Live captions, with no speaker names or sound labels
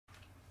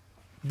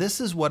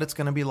This is what it's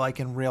going to be like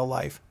in real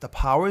life. The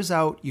power's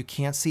out, you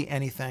can't see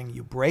anything.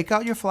 You break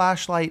out your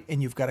flashlight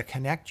and you've got to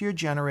connect your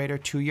generator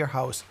to your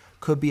house.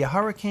 Could be a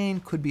hurricane,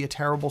 could be a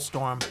terrible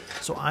storm.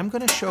 So I'm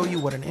going to show you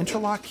what an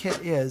interlock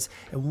kit is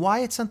and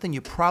why it's something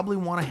you probably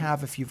want to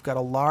have if you've got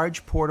a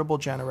large portable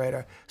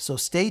generator. So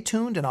stay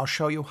tuned and I'll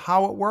show you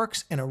how it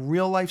works in a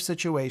real life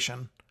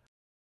situation.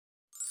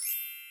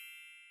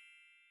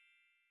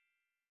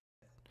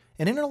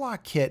 An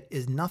interlock kit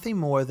is nothing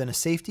more than a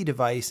safety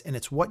device, and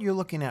it's what you're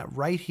looking at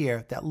right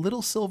here, that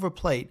little silver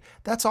plate.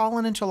 That's all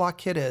an interlock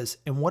kit is,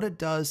 and what it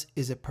does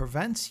is it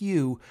prevents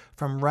you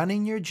from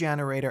running your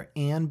generator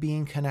and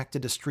being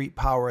connected to street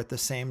power at the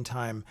same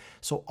time.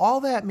 So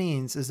all that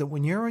means is that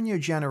when you're on your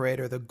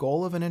generator, the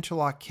goal of an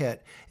interlock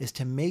kit is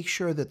to make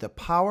sure that the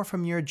power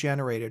from your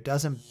generator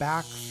doesn't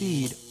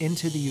backfeed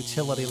into the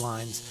utility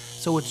lines.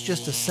 So it's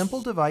just a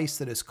simple device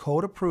that is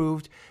code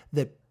approved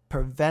that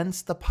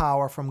prevents the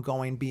power from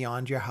going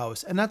beyond your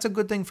house. And that's a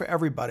good thing for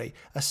everybody,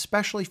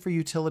 especially for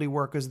utility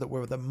workers that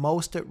were the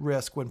most at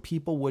risk when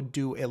people would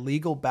do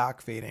illegal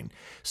backfeeding.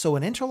 So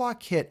an interlock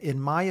kit, in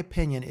my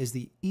opinion, is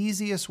the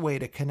easiest way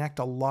to connect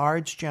a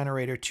large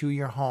generator to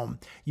your home.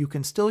 You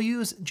can still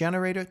use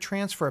generator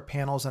transfer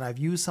panels, and I've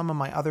used some of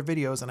my other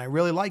videos and I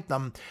really like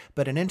them,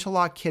 but an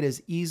interlock kit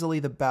is easily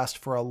the best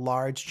for a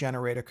large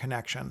generator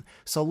connection.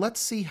 So let's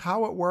see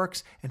how it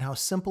works and how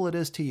simple it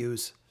is to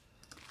use.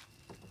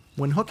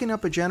 When hooking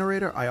up a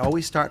generator, I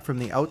always start from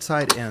the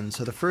outside in.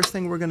 So the first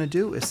thing we're going to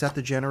do is set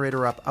the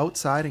generator up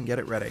outside and get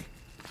it ready.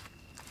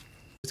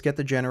 Let's get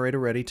the generator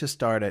ready to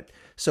start it.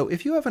 So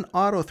if you have an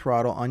auto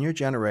throttle on your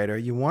generator,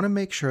 you want to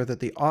make sure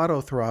that the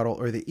auto throttle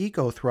or the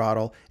eco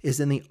throttle is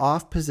in the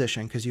off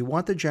position because you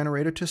want the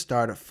generator to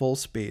start at full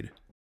speed.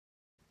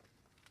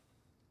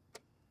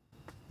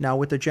 Now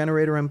with the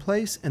generator in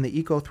place and the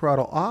eco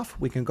throttle off,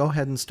 we can go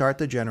ahead and start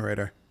the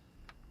generator.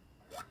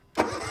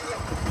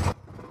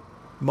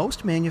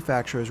 Most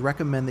manufacturers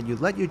recommend that you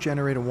let your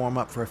generator warm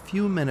up for a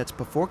few minutes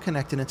before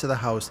connecting it to the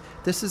house.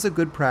 This is a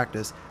good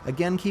practice.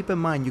 Again, keep in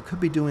mind you could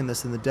be doing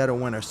this in the dead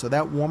of winter, so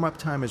that warm-up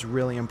time is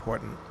really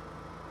important.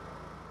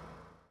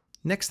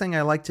 Next thing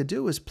I like to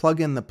do is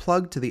plug in the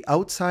plug to the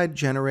outside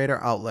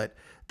generator outlet.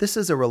 This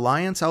is a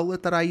Reliance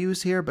outlet that I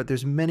use here, but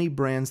there's many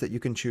brands that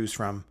you can choose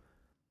from.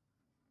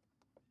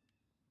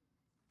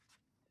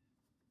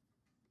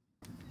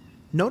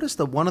 Notice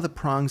that one of the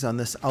prongs on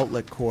this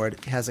outlet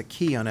cord has a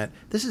key on it.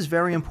 This is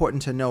very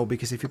important to know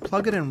because if you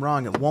plug it in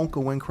wrong, it won't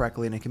go in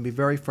correctly and it can be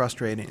very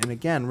frustrating. And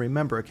again,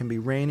 remember, it can be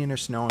raining or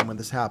snowing when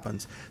this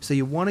happens. So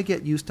you want to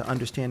get used to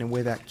understanding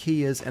where that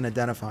key is and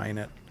identifying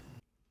it.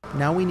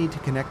 Now we need to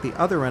connect the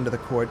other end of the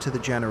cord to the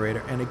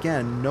generator. And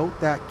again, note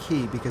that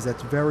key because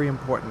that's very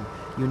important.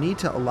 You need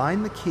to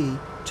align the key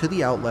to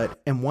the outlet,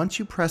 and once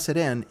you press it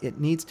in, it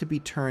needs to be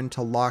turned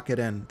to lock it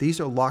in.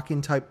 These are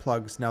locking type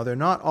plugs. Now they're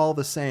not all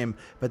the same,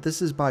 but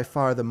this is by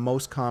far the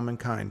most common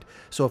kind.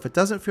 So if it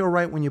doesn't feel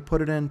right when you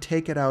put it in,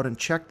 take it out and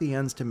check the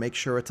ends to make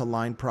sure it's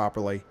aligned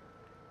properly.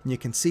 And you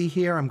can see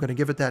here, I'm going to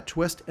give it that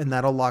twist and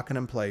that'll lock it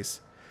in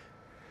place.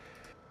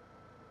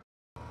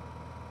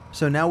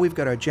 So now we've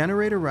got our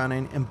generator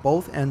running and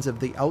both ends of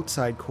the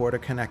outside cord are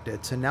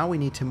connected. So now we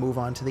need to move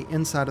on to the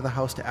inside of the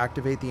house to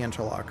activate the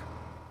interlock.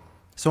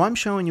 So I'm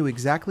showing you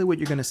exactly what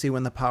you're going to see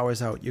when the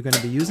power's out. You're going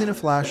to be using a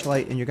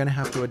flashlight and you're going to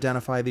have to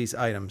identify these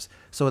items.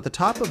 So at the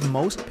top of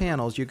most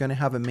panels, you're going to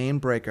have a main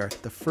breaker.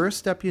 The first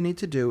step you need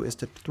to do is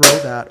to throw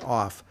that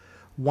off.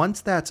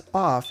 Once that's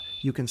off,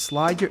 you can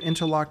slide your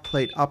interlock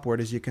plate upward,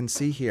 as you can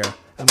see here.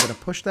 I'm going to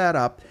push that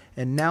up,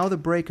 and now the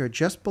breaker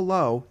just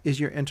below is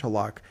your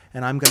interlock,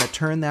 and I'm going to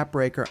turn that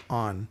breaker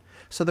on.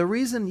 So the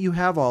reason you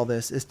have all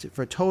this is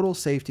for total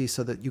safety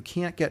so that you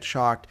can't get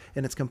shocked,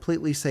 and it's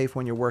completely safe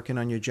when you're working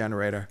on your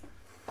generator.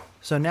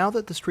 So now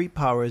that the street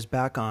power is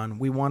back on,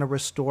 we want to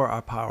restore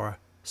our power.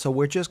 So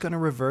we're just going to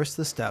reverse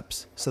the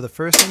steps. So the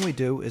first thing we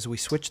do is we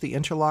switch the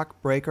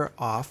interlock breaker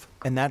off,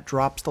 and that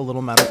drops the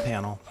little metal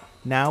panel.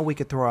 Now we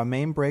could throw our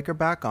main breaker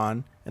back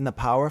on, and the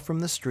power from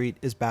the street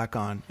is back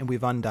on, and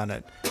we've undone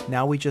it.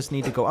 Now we just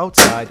need to go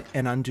outside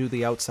and undo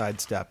the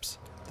outside steps.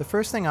 The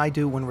first thing I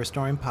do when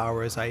restoring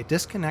power is I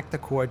disconnect the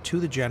cord to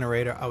the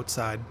generator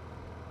outside.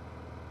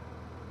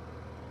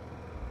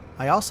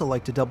 I also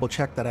like to double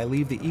check that I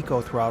leave the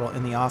eco throttle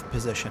in the off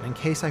position in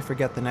case I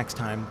forget the next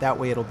time. That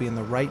way it'll be in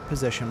the right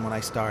position when I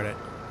start it.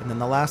 And then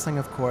the last thing,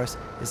 of course,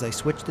 is I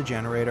switch the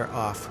generator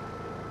off.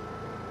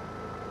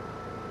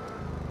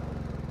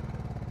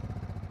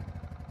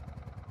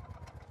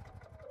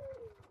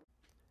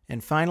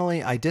 And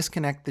finally, I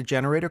disconnect the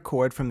generator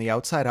cord from the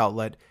outside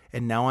outlet,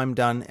 and now I'm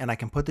done and I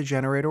can put the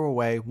generator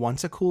away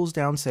once it cools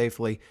down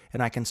safely,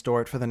 and I can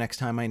store it for the next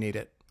time I need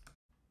it.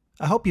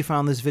 I hope you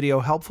found this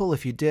video helpful.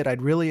 If you did,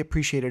 I'd really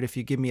appreciate it if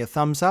you give me a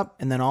thumbs up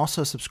and then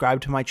also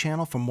subscribe to my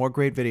channel for more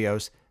great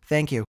videos.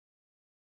 Thank you.